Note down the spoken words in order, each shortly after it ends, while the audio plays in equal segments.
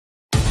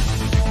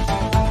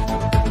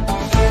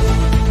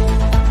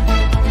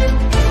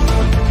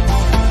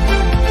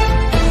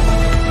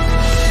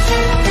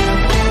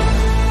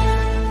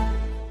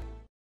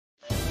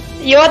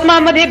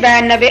यवतमाळमध्ये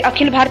 92वे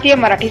अखिल भारतीय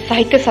मराठी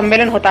साहित्य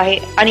संमेलन होत आहे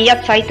आणि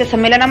याच साहित्य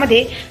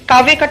संमेलनामध्ये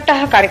काव्यकट्टा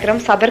हा कार्यक्रम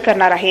सादर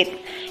करणार आहेत।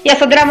 या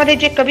सदरामध्ये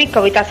जे कवी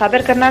कविता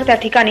सादर करणार त्या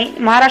ठिकाणी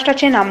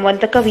महाराष्ट्राचे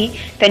नामवंत कवी,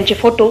 त्यांचे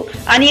फोटो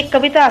आणि एक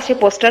कविता असे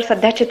पोस्टर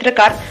सध्या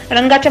चित्रकार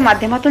रंगाच्या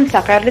माध्यमातून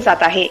साकारले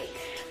जात आहे।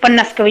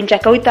 50 कवींच्या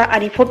कविता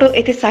आणि फोटो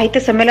येथे साहित्य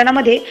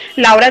संमेलनामध्ये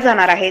लावल्या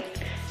जाणार आहेत।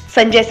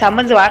 संजय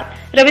सामंजवार,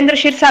 रवींद्र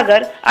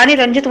क्षीरसागर आणि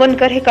रणजित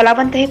वनकर हे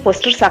कलावंत हे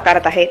पोस्टर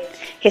साकारत आहेत।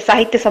 हे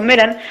साहित्य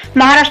संमेलन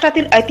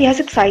महाराष्ट्रातील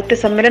ऐतिहासिक साहित्य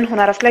संमेलन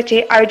होणार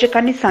असल्याचे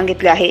आयोजकांनी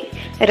सांगितले आहे।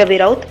 रवी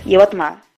राऊत, यवतमाळ।